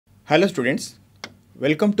Hello students,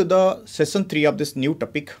 welcome to the session 3 of this new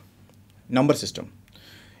topic, number system.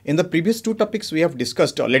 In the previous two topics we have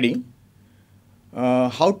discussed already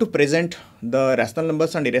how to present the rational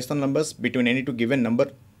numbers and irrational numbers between any two given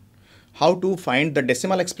number, how to find the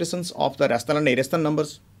decimal expressions of the rational and irrational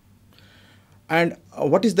numbers, and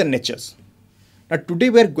what is the natures. Now today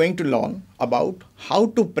we are going to learn about how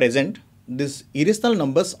to present these irrational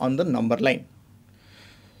numbers on the number line.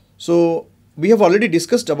 So we have already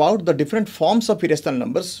discussed about the different forms of irrational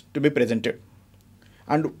numbers to be presented,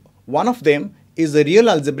 and one of them is the real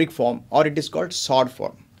algebraic form, or it is called SOD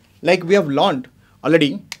form. Like we have learned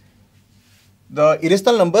already, the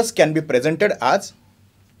irrational numbers can be presented as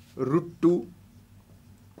 √2,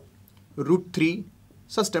 √3,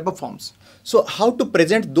 such type of forms. So how to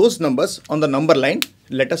present those numbers on the number line,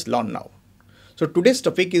 let us learn now. So today's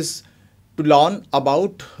topic is to learn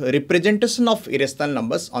about representation of irrational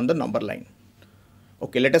numbers on the number line.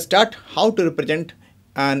 Okay, let us start how to represent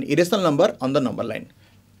an irrational number on the number line.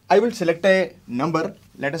 I will select a number.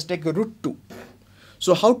 Let us take √2.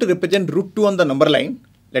 So how to represent √2 on the number line?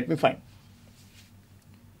 Let me find.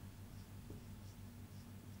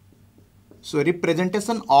 So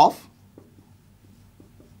representation of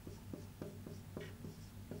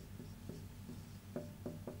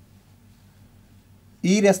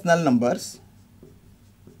irrational numbers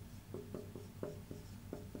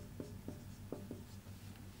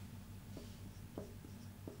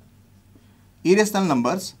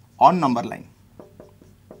on number line.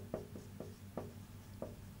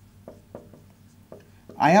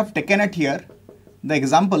 I have taken it here the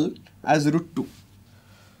example as √2.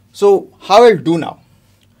 So how I will do now?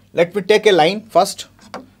 Let me take a line first.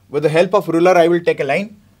 With the help of ruler I will take a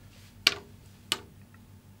line.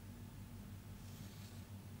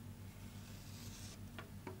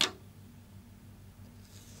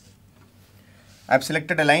 I have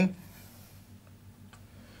selected a line.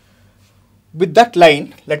 With that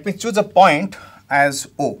line, let me choose a point as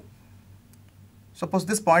O. Suppose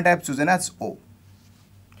this point I have chosen as O.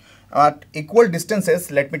 At equal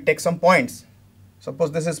distances, let me take some points.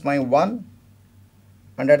 Suppose this is my 1,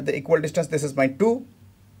 and at the equal distance this is my 2,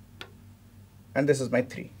 and this is my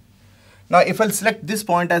 3. Now if I'll select this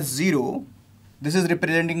point as 0, this is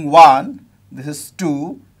representing 1, this is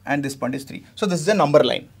 2, and this point is 3. So this is a number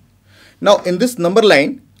line. Now in this number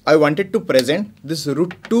line, I wanted to present this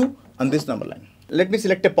 √2 on this number line. Let me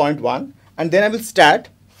select a point 1, and then I will start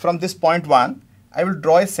from this point 1. I will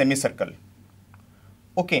draw a semicircle.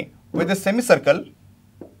 Okay, with a semicircle,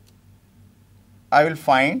 I will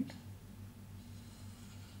find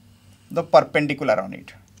the perpendicular on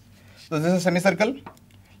it. So this is a semicircle.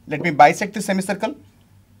 Let me bisect this semicircle.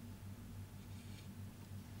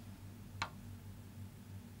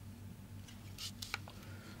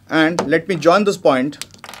 And let me join this point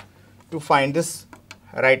to find this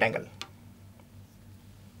right angle.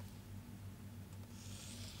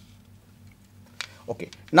 Okay,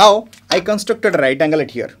 now I constructed a right angle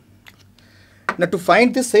at here. Now to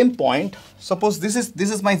find the same point, suppose this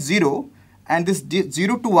is my 0, and this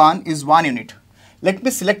 0 to 1 is 1 unit. Let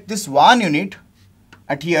me select this 1 unit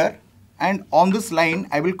at here, and on this line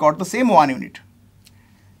I will cut the same 1 unit.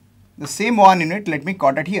 The same 1 unit let me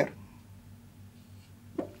cut at here.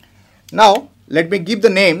 Now let me give the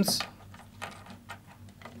names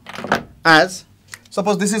as,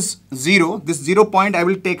 suppose this is 0, this 0 point I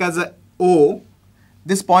will take as a O,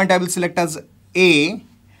 this point I will select as A,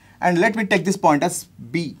 and let me take this point as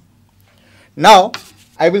B. Now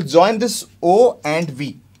I will join this O and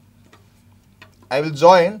B. I will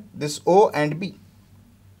join this O and B.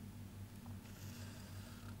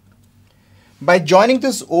 By joining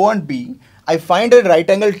this O and B, I find a right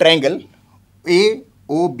angle triangle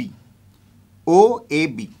AOB.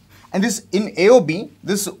 OAB. And this in AOB,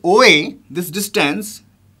 this OA, this distance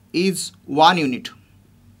is 1 unit.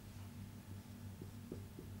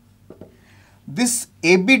 This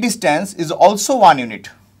AB distance is also 1 unit.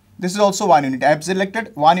 This is also 1 unit. I have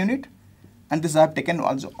selected 1 unit, and this I have taken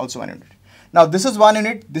also 1 unit. Now this is 1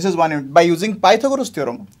 unit, this is 1 unit. By using Pythagoras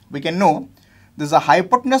theorem, we can know this, the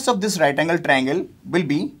hypotenuse of this right angle triangle will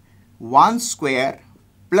be 1 square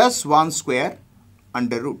plus 1 square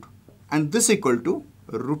under root, and this equal to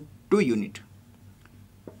 √2 unit.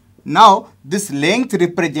 Now this length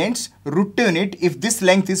represents √2 unit if this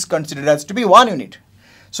length is considered as to be 1 unit.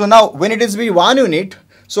 So now when it is be 1 unit,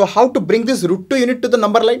 so how to bring this √2 unit to the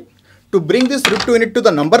number line? To bring this √2 unit to the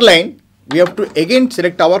number line, we have to again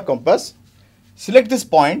select our compass, select this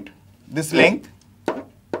point, this length,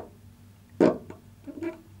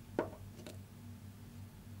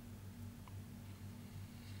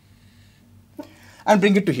 and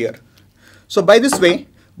bring it to here. So by this way,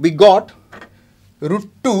 we got root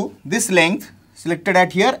 2, this length selected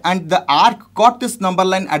at here, and the arc got this number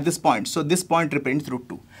line at this point. So this point represents root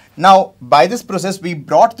 2. Now by this process we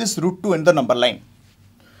brought this root 2 in the number line.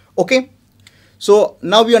 Okay. So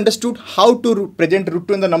now we understood how to present root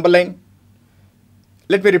 2 in the number line.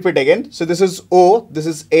 Let me repeat again. So this is O, this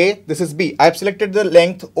is A, this is B. I have selected the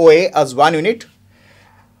length OA as 1 unit.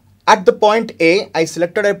 At the point A, I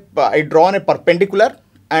drawn a perpendicular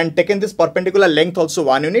and taken this perpendicular length also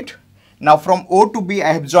 1 unit. Now from O to B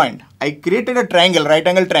I have joined. I created a triangle, right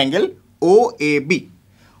angle triangle OAB,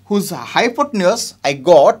 whose hypotenuse I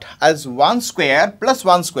got as 1 square plus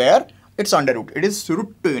 1 square. It's under root. It is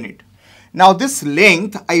root 2 unit. Now this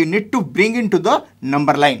length I need to bring into the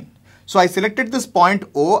number line. So I selected this point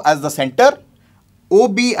O as the center,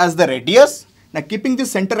 OB as the radius. Now keeping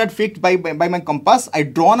this center at fixed by my compass, I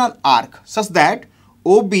drawn an arc such that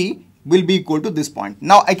OB will be equal to this point.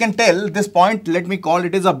 Now I can tell this point, let me call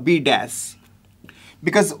it as a B dash,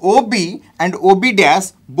 because OB and OB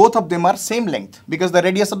dash, both of them are same length because the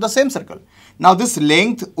radius of the same circle. Now this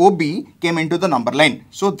length OB came into the number line.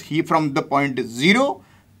 So from the point 0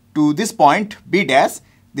 to this point B dash,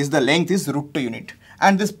 the length is root 2 unit.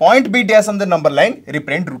 And this point B dash on the number line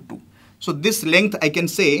represent root 2. So this length I can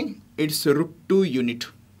say it's root 2 unit.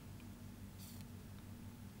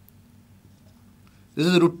 This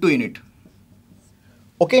is root 2 unit.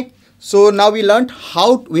 Okay. So now we learned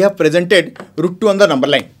how we have presented root 2 on the number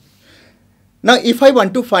line. Now if I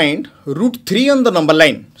want to find root 3 on the number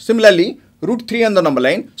line, similarly root 3 on the number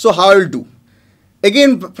line, so how I will do?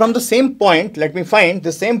 Again from the same point, let me find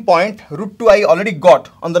the same point root 2 I already got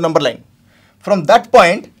on the number line. From that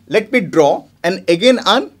point, let me draw and again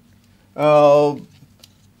an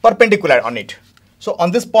perpendicular on it. So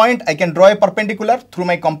on this point, I can draw a perpendicular through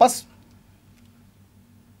my compass.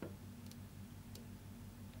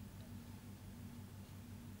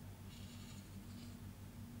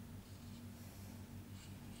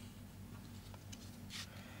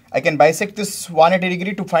 I can bisect this 180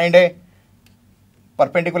 degree to find a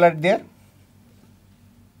perpendicular there.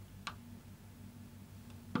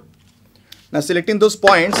 Now selecting those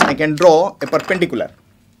points, I can draw a perpendicular.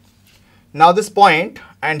 Now this point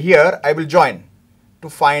and here I will join to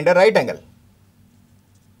find a right angle.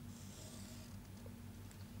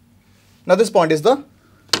 Now this point is the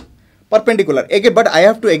perpendicular. Again, but I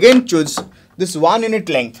have to again choose this 1 unit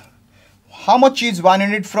length. How much is 1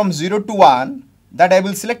 unit from 0 to 1? That I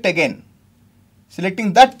will select again.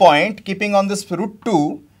 Selecting that point, keeping on this root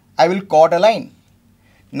 2, I will cut a line.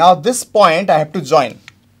 Now this point I have to join.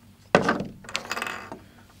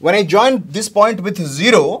 When I join this point with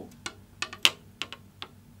 0,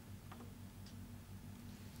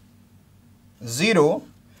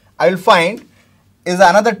 I will find is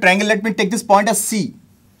another triangle. Let me take this point as C.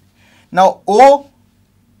 Now O,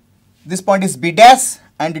 this point is B dash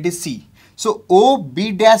and it is C. So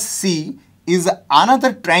OB dash C is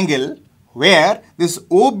another triangle where this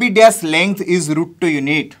OB dash length is root 2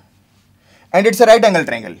 unit. And it's a right angle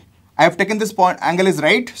triangle. I have taken this point, angle is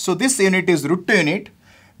right. So this unit is root 2 unit.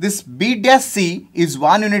 This B dash C is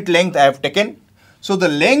 1 unit length I have taken. So the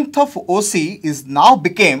length of OC is now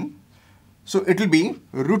became, so it will be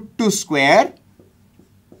root 2 square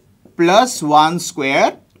plus 1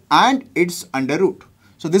 square and it's under root.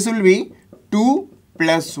 So this will be 2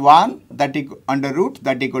 plus 1 that under root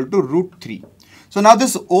that equal to root 3. So now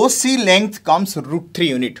this OC length comes root 3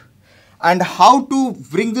 unit. And how to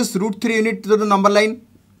bring this root 3 unit to the number line?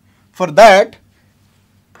 For that,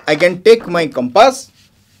 I can take my compass.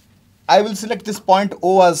 I will select this point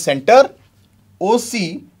O as center,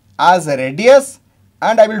 OC as a radius,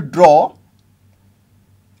 and I will draw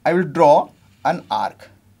an arc.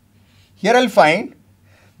 Here I will find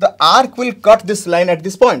the arc will cut this line at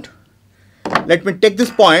this point. Let me take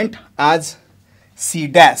this point as C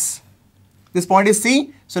dash. This point is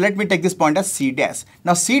C, so let me take this point as C dash.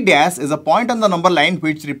 Now C dash is a point on the number line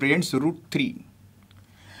which represents root 3.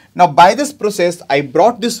 Now by this process, I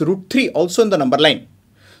brought this root 3 also in the number line.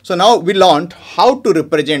 So now we learned how to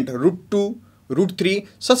represent root 2, root 3,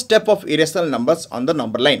 such type of irrational numbers on the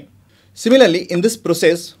number line. Similarly, in this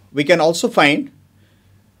process, we can also find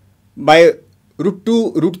by root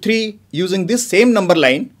 2, root 3 using this same number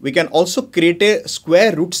line, we can also create a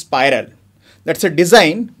square root spiral. That's a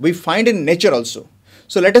design we find in nature also.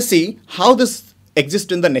 So let us see how this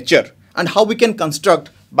exists in the nature and how we can construct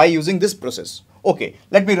by using this process. Okay,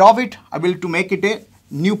 let me draw it. I will to make it a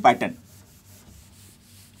new pattern.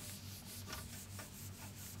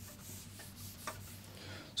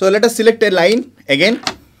 So let us select a line again.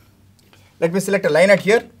 Let me select a line at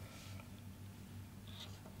here.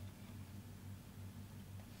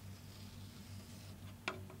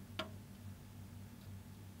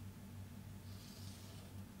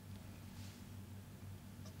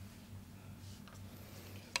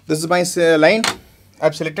 This is my line. I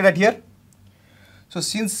have selected at here. So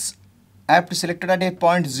since I have to select it at a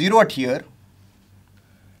point 0 at here,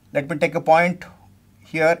 let me take a point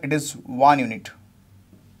here, it is 1 unit.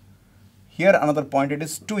 Here another point, it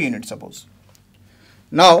is 2 units suppose.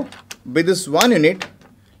 Now with this 1 unit,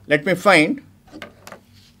 let me find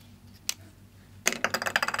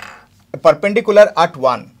a perpendicular at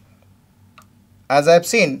 1. As I have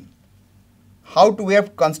seen, how do we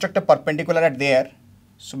have construct a perpendicular at there?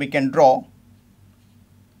 So we can draw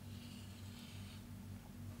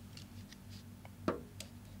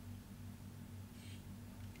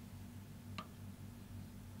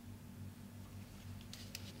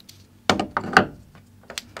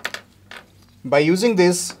by using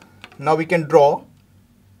this. Now we can draw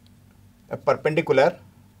a perpendicular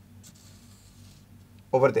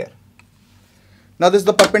over there. Now this is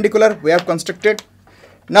the perpendicular we have constructed.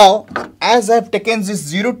 Now as I have taken this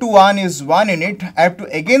 0 to 1 is 1 unit, I have to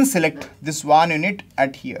again select this 1 unit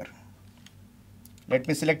at here. Let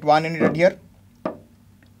me select 1 unit at here.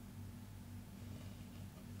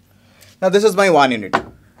 Now this is my 1 unit.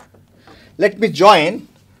 Let me join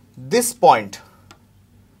this point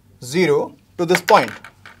 0 to this point.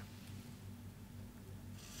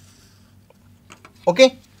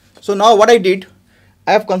 Okay, so now what I did,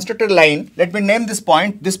 I have constructed a line. Let me name this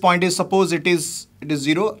point. This point is, suppose it is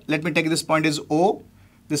 0. Let me take this point is O.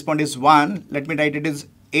 This point is 1. Let me write it is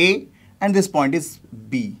A, and this point is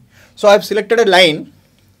B. So I have selected a line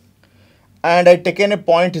and I taken a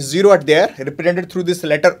point 0 at there, represented through this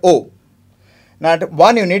letter O. Now at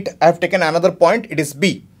 1 unit, I have taken another point, it is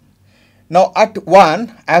B. Now at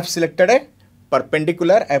 1, I have selected a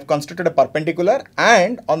perpendicular, I have constructed a perpendicular,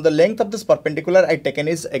 and on the length of this perpendicular I taken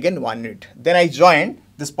is again 1 unit. Then I joined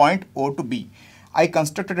this point O to B. I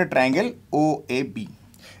constructed a triangle OAB.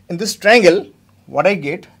 In this triangle, what I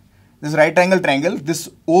get, this right angle triangle, this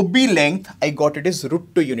OB length I got it is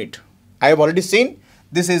 √2 unit. I have already seen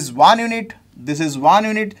this is 1 unit, this is 1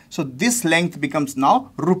 unit, so this length becomes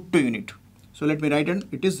now √2 unit. So let me write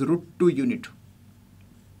it is √2 unit.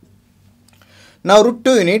 Now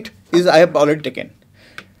 √2 unit is I have already taken.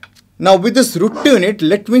 Now with this √2 unit,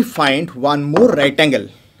 let me find one more right angle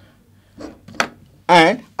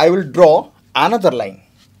and I will draw another line.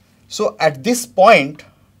 So at this point,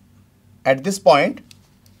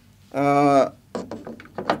 let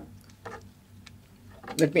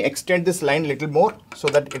me extend this line a little more so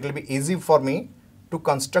that it will be easy for me to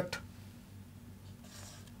construct.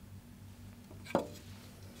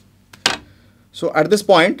 So at this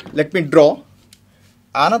point, let me draw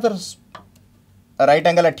another right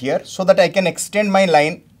angle at here so that I can extend my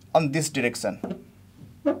line on this direction.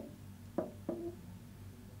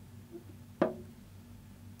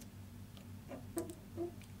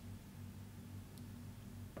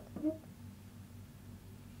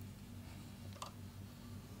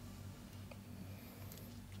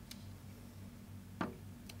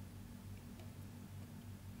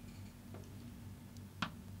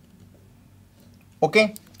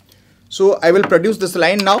 Okay, so I will produce this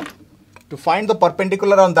line now to find the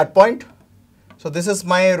perpendicular on that point. So this is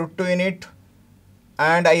my √2 unit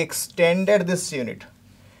and I extended this unit.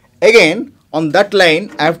 Again on that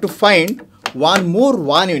line I have to find one more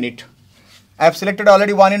 1 unit. I have selected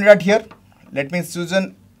already 1 unit at here. Let me choose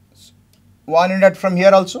 1 unit from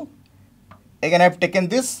here also. Again I have taken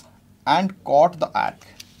this and caught the arc.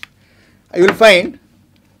 I will find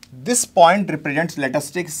this point represents, let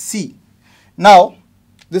us take C. Now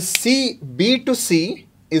this B to C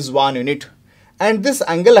is 1 unit and this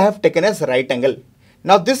angle I have taken as right angle.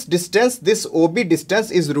 Now this distance, this OB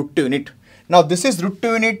distance is √2 unit. Now this is √2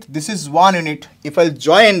 unit, this is 1 unit. If I'll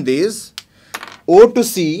join this O to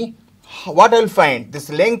C, what I'll find? This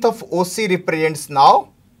length of OC represents now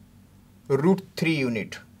 √3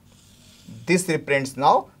 unit. This represents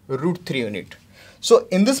now √3 unit. So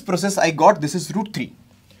in this process I got this is √3.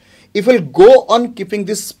 If I'll go on keeping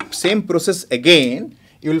this same process again,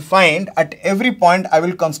 you will find at every point I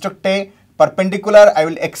will construct a perpendicular, I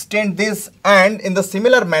will extend this, and in the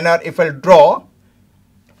similar manner if I'll draw,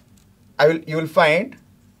 you will find,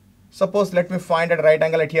 suppose let me find a right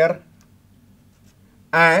angle at here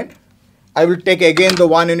and I will take again the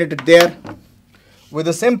 1 unit there with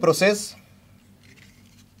the same process,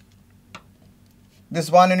 this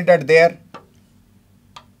 1 unit at there,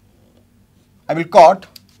 I will cut.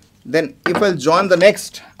 Then if I'll join the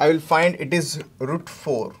next, I will find it is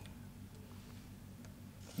 √4.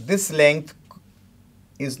 This length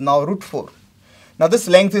is now √4. Now this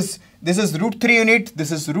length is, this is √3 unit,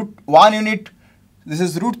 this is √1 unit, this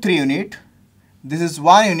is √3 unit, this is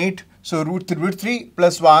 1 unit. So √3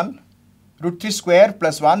 plus 1, √3 square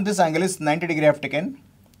plus 1, this angle is 90 degree I have taken.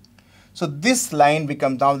 So this line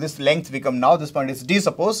becomes now, this length become now, this point is d,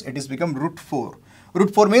 suppose it is become root 4.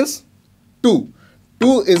 Root 4 means 2.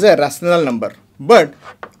 2 is a rational number, but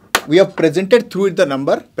we have presented through it the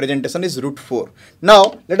number, presentation is root 4.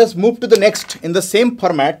 Now let us move to the next. In the same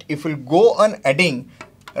format, if we'll go on adding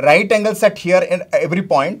right angle set here in every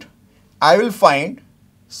point, I will find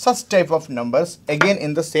such type of numbers again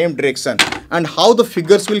in the same direction. And how the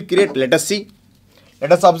figures will create, let us see.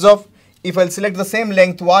 Let us observe. If I'll select the same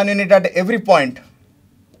length 1 unit at every point,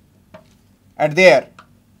 at there,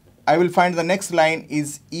 I will find the next line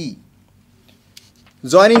is E.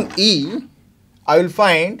 Joining E, I will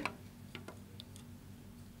find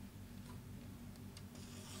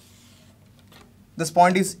this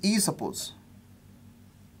point is E, suppose.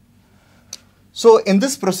 So in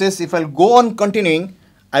this process, if I'll go on continuing,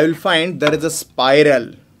 I will find there is a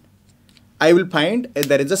spiral. I will find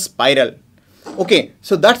there is a spiral. Okay,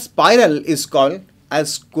 so that spiral is called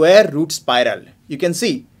as square root spiral. You can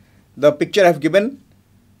see the picture I have given,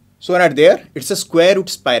 so not there, it's a square root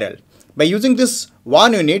spiral. By using this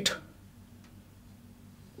 1 unit,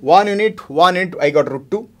 I got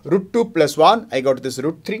root 2, root 2 plus 1, I got this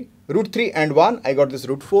root 3, root 3 and 1, I got this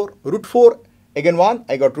root 4, root 4 again 1,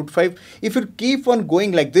 I got root 5. If you keep on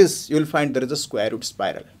going like this, you will find there is a square root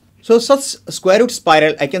spiral. So such square root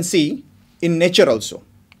spiral I can see in nature also.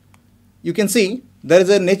 You can see there is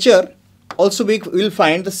a nature also we will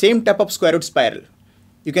find the same type of square root spiral.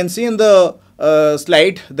 You can see in the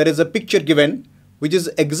slide there is a picture given which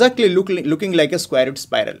is exactly looking like a square root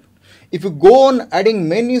spiral. If you go on adding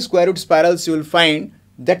many square root spirals, you will find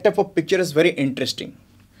that type of picture is very interesting.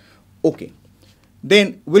 Okay,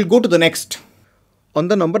 then we'll go to the next. On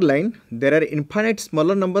the number line, there are infinite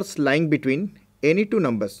smaller numbers lying between any two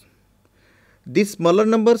numbers. These smaller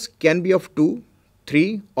numbers can be of 2,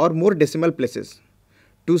 3 or more decimal places.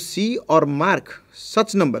 To see or mark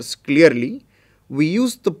such numbers clearly, we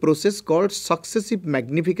use the process called successive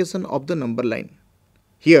magnification of the number line.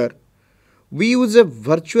 Here, we use a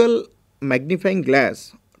virtual magnifying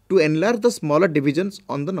glass to enlarge the smaller divisions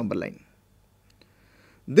on the number line.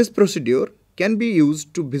 This procedure can be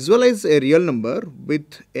used to visualize a real number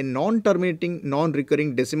with a non-terminating,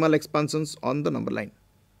 non-recurring decimal expansions on the number line.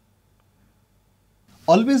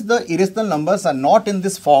 Always the irrational numbers are not in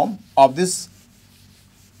this form of this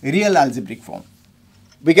real algebraic form.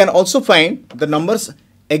 We can also find the numbers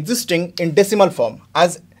existing in decimal form.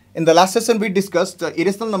 As in the last session we discussed, the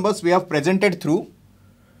irrational numbers we have presented through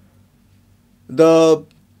the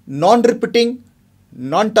non-repeating,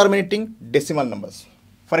 non-terminating decimal numbers.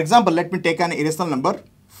 For example, let me take an irrational number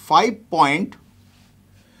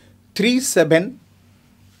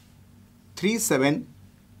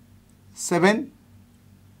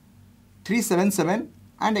 5.377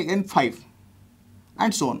 and again 5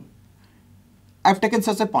 and so on. I have taken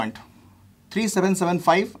such a point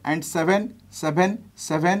 3775 and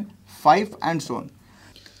 7775 and so on.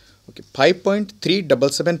 Okay,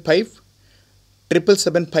 5.3775,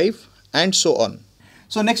 775 and so on.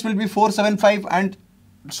 So next will be 475 and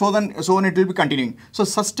so on it will be continuing. So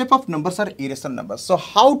such type of numbers are irrational numbers. So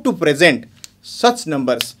how to present such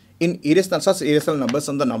numbers in such irrational numbers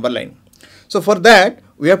on the number line? So for that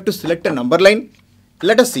we have to select a number line.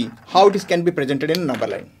 Let us see how it can be presented in a number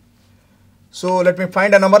line. So let me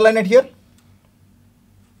find a number line at here.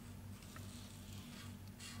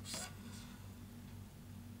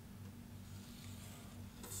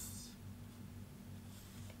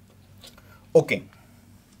 Okay.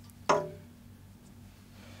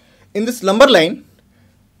 In this number line,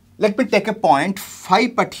 let me take a point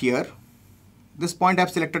 5 at here. This point I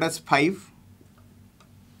have selected as 5,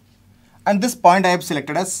 and this point I have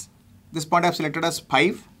selected as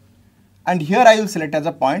 5, and here I will select as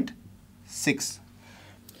a point 6.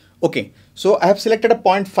 Okay, so I have selected a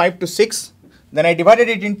point 5 to 6. Then I divided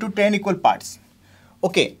it into 10 equal parts.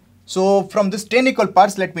 Okay, so from this 10 equal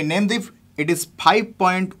parts, let me name them. It is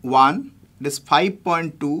 5.1. This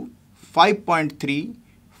 5.2, 5.3,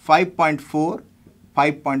 5.4,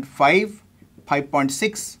 5.5,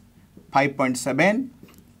 5.6, 5.7,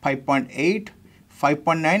 5.8,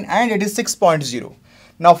 5.9 and it is 6.0.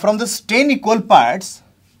 Now from this 10 equal parts,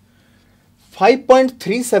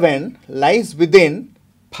 5.37 lies within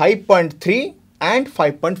 5.3 and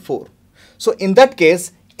 5.4. So in that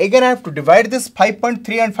case, again I have to divide this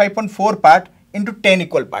 5.3 and 5.4 part into 10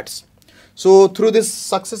 equal parts. So through this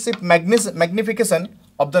successive magnification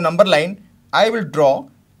of the number line, I will draw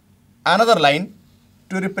another line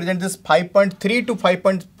to represent this 5.3 to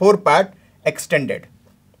 5.4 part extended.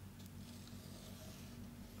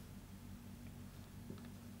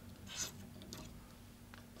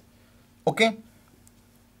 Okay.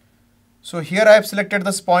 So here I have selected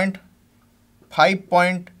this point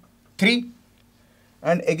 5.3,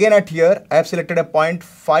 and again at here I have selected a point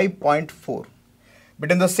 5.4.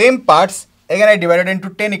 But in the same parts, again I divided into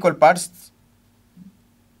 10 equal parts.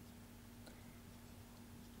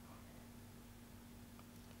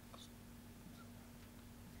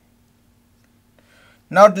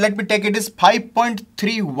 Now let me take it as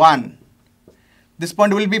 5.31. This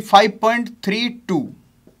point will be 5.32.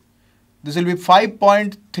 This will be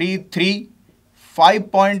 5.33,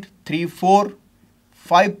 5.34,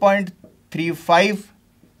 5.35.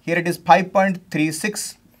 Here it is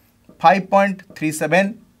 5.36,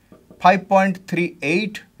 5.37,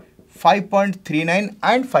 5.38, 5.39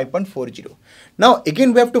 and 5.40. Now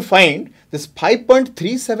again we have to find this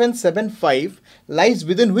 5.3775 lies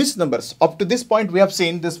within which numbers. Up to this point we have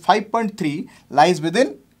seen this 5.3 lies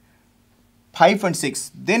within 5 and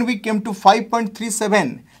 6. Then we came to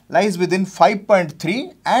 5.37 lies within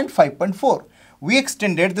 5.3 and 5.4. We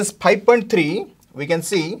extended this 5.3. We can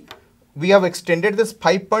see we have extended this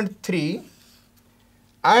 5.3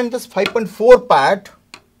 and this 5.4 part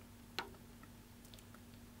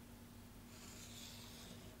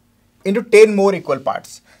into 10 more equal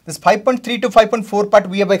parts. This 5.3 to 5.4 part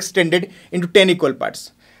we have extended into 10 equal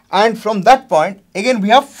parts. And from that point again we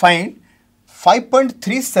have find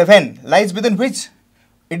 5.37 lies within which?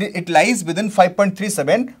 It lies within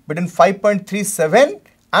 5.37, between 5.37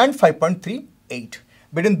 and 5.38.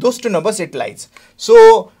 Between those two numbers it lies.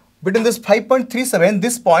 So between this 5.37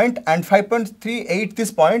 this point and 5.38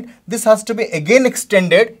 this point, this has to be again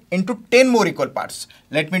extended into 10 more equal parts.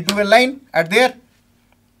 Let me do a line at there.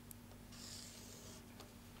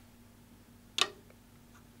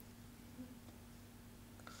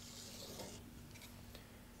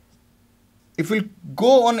 If we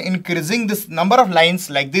go on increasing this number of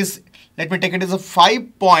lines like this, let me take it as a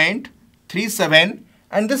 5.37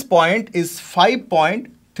 and this point is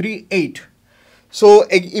 5.38. So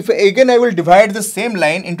if again I will divide the same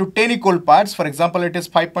line into 10 equal parts, for example it is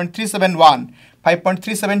 5.371,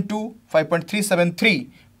 5.372, 5.373,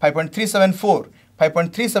 5.374,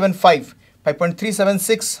 5.375,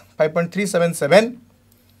 5.376, 5.377,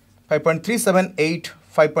 5.378,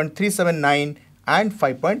 5.379 and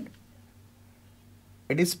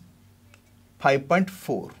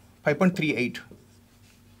 5.38.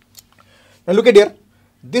 Now look at here,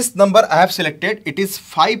 this number I have selected, it is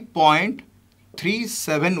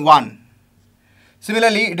 5.371.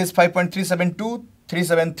 Similarly, it is 5.372,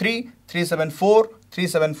 373, 374,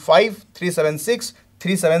 375, 376,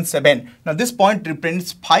 377. Now this point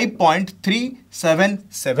represents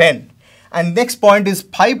 5.377 and next point is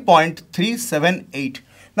 5.378.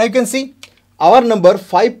 Now you can see our number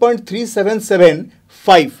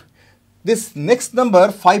 5.3775. This next number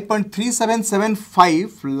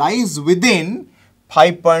 5.3775 lies within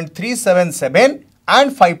 5.377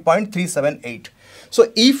 and 5.378.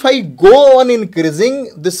 So if I go on increasing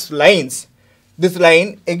this line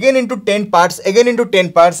again into 10 parts, I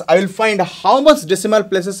will find how much decimal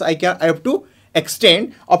places I have to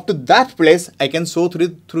extend. Up to that place I can show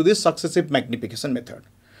through this successive magnification method.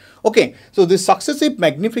 Okay, so the successive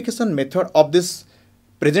magnification method of this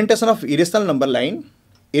presentation of irrational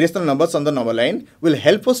numbers on the number line will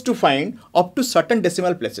help us to find up to certain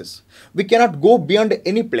decimal places. We cannot go beyond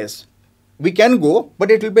any place. We can go,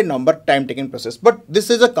 but it will be number time taking process. But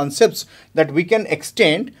this is a concept that we can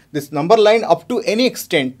extend this number line up to any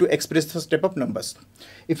extent to express the step of numbers.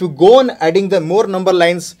 If you go on adding the more number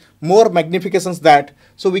lines, more magnifications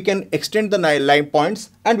so we can extend the line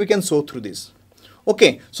points and we can show through this.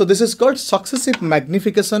 Okay, so this is called successive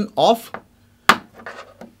magnification of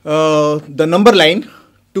the number line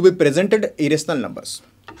to be presented irrational numbers.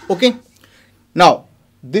 Okay, now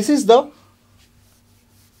this is the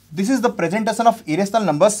presentation of irrational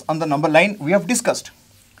numbers on the number line we have discussed.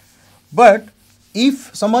 But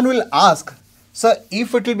if someone will ask, sir,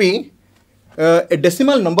 if it will be a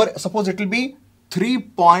decimal number, suppose it will be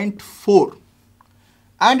 3.4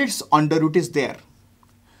 and its under root is there.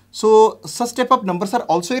 So such type of numbers are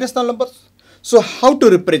also irrational numbers. So how to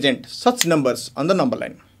represent such numbers on the number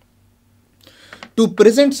line? To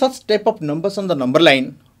present such type of numbers on the number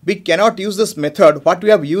line, we cannot use this method what we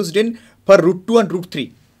have used in for root 2 and root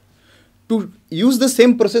 3. To use the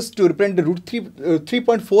same process to represent the root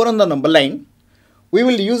 3.4 on the number line, we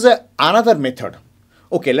will use another method.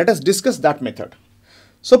 Okay, let us discuss that method.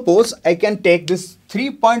 Suppose I can take this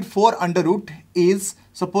 3.4 under root is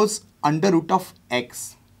suppose under root of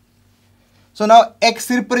x. So now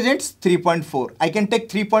x represents 3.4. I can take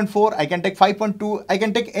 3.4, I can take 5.2, I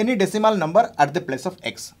can take any decimal number at the place of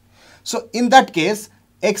x. So in that case,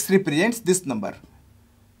 x represents this number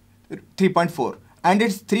 3.4 and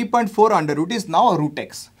its 3.4 under root is now root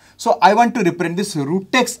x. So I want to represent this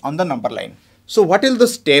root x on the number line. So what are the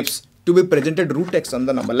steps to be presented root x on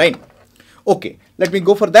the number line? Okay, let me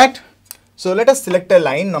go for that. So let us select a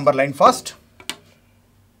line, number line first.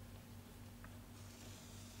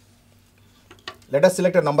 Let us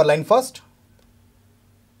select a number line first.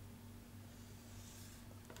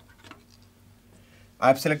 I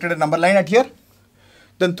have selected a number line at here.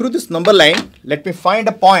 Then through this number line, let me find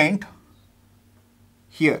a point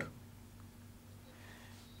here.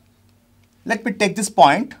 Let me take this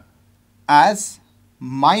point as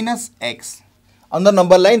minus x. On the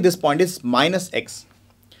number line, this point is minus x.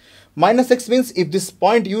 Minus x means if this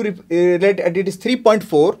point you relate at it is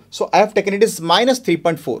 3.4, so I have taken it as minus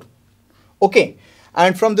 3.4. Okay,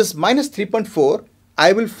 and from this minus 3.4,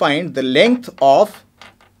 I will find the length of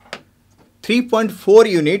 3.4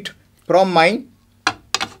 unit from my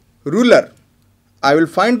ruler. I will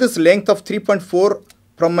find this length of 3.4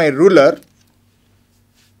 from my ruler.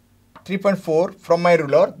 3.4 from my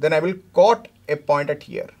ruler, then I will cut a point at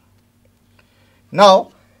here.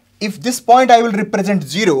 Now, if this point I will represent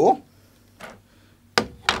 0,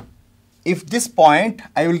 if this point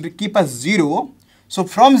I will keep as 0, so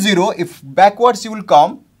from 0, if backwards you will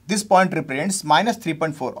come, this point represents minus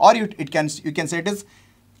 3.4, or you can say it is,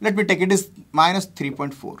 let me take it as minus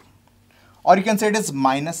 3.4, or you can say it is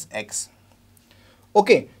minus x.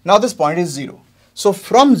 Okay, now this point is 0. So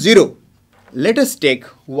from 0, let us take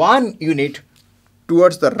 1 unit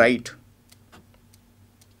towards the right.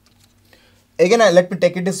 Again, let me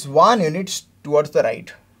take it as 1 unit towards the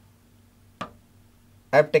right.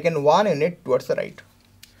 I have taken 1 unit towards the right.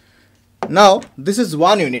 Now, this is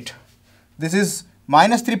 1 unit. This is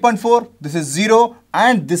minus 3.4, this is 0,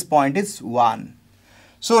 and this point is 1.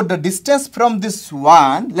 So, the distance from this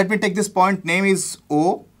 1, let me take this point, name is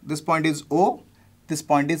O, this point is O, this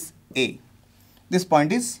point is A. This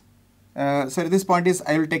point is, this point is,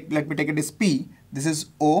 let me take it as P, this is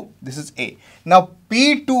O, this is A. Now,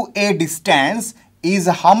 P to A distance is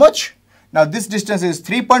how much? Now, this distance is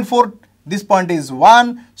 3.4, this point is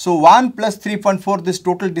 1, so 1 plus 3.4, this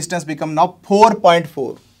total distance become now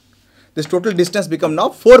 4.4. This total distance become now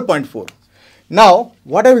 4.4. Now,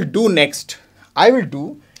 what I will do next? I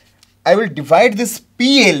will divide this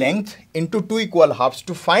PA length into 2 equal halves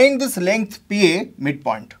to find this length PA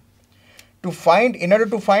midpoint. In order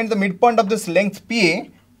to find the midpoint of this length PA,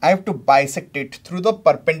 I have to bisect it through the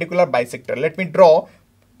perpendicular bisector. Let me draw,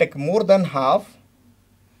 take more than half.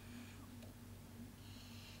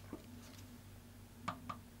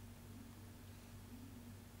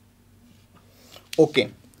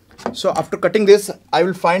 Okay, so after cutting this, I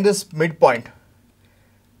will find this midpoint.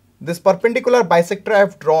 This perpendicular bisector I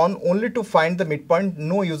have drawn only to find the midpoint,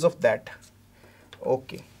 no use of that.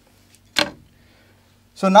 Okay.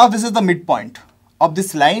 So now this is the midpoint of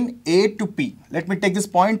this line A to P. Let me take this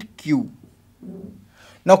point Q.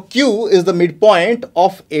 Now Q is the midpoint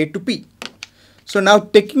of A to P. So now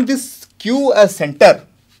taking this Q as center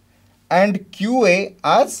and QA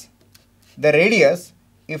as the radius,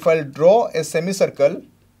 if I'll draw a semicircle,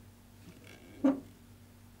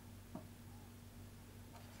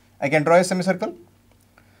 I can draw a semicircle.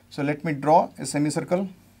 So let me draw a semicircle.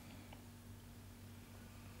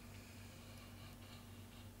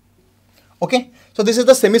 Okay, so this is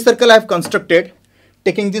the semicircle I have constructed,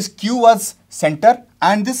 taking this Q as center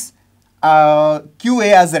and this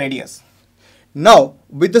QA as the radius. Now,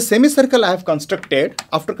 with the semicircle I have constructed,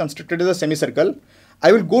 after constructed the semicircle,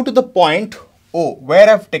 I will go to the point O where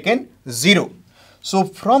I have taken 0. So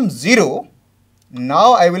from 0,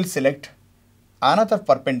 now I will select another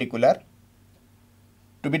perpendicular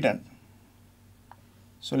to be done.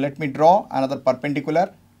 So let me draw another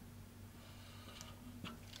perpendicular.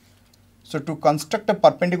 So to construct a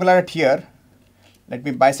perpendicular at here, let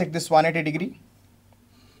me bisect this 180 degree.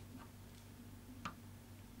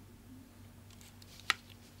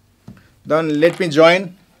 Then let me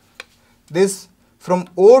join this from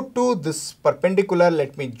O to this perpendicular,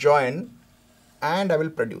 let me join and I will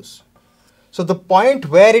produce. So the point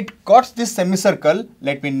where it cuts this semicircle,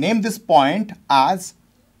 let me name this point as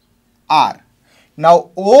R.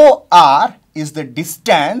 Now OR is the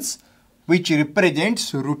distance which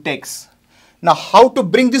represents root x. Now how to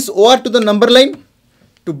bring this OR to the number line?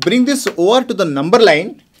 To bring this OR to the number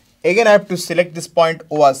line, again I have to select this point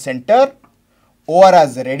O as center, OR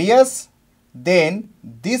as radius, then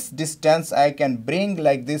this distance I can bring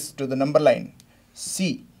like this to the number line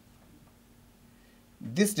C.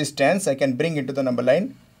 This distance I can bring into the number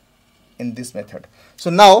line in this method.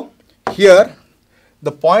 So now here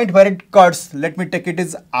the point where it cuts, let me take it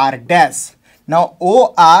as R dash. Now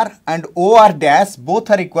OR and OR dash both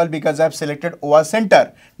are equal because I have selected OR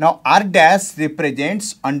center. Now R dash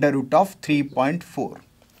represents under root of 3.4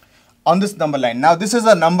 on this number line. Now this is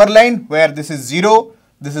a number line where this is 0,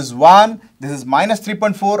 this is 1, this is minus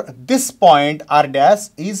 3.4. This point R dash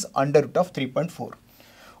is under root of 3.4.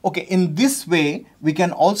 Okay, in this way we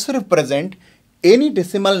can also represent any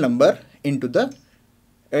decimal number into the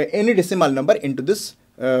this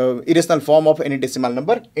irrational form of any decimal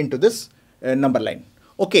number into this number line.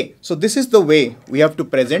 Okay, so this is the way we have to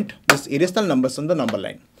present this irrational numbers on the number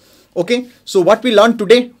line. Okay, so what we learned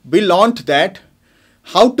today, we learned that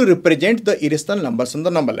how to represent the irrational numbers on the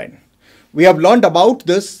number line. We have learned about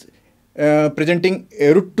this presenting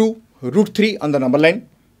root 2, root 3 on the number line.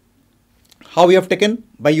 How we have taken,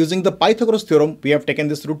 by using the Pythagoras theorem, we have taken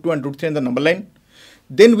this root 2 and root 3 on the number line.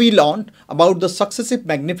 Then we learned about the successive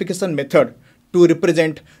magnification method to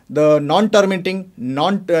represent the non-terminating,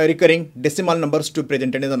 non-recurring decimal numbers to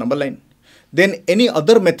presented in the number line. Then any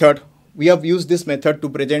other method, we have used this method to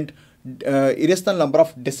present irrational number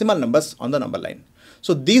of decimal numbers on the number line.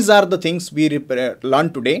 So these are the things we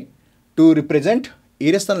learned today to represent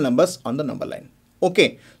irrational numbers on the number line.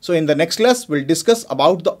 Okay, so in the next class, we'll discuss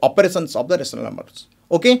about the operations of the rational numbers.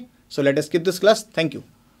 Okay, so let us skip this class. Thank you.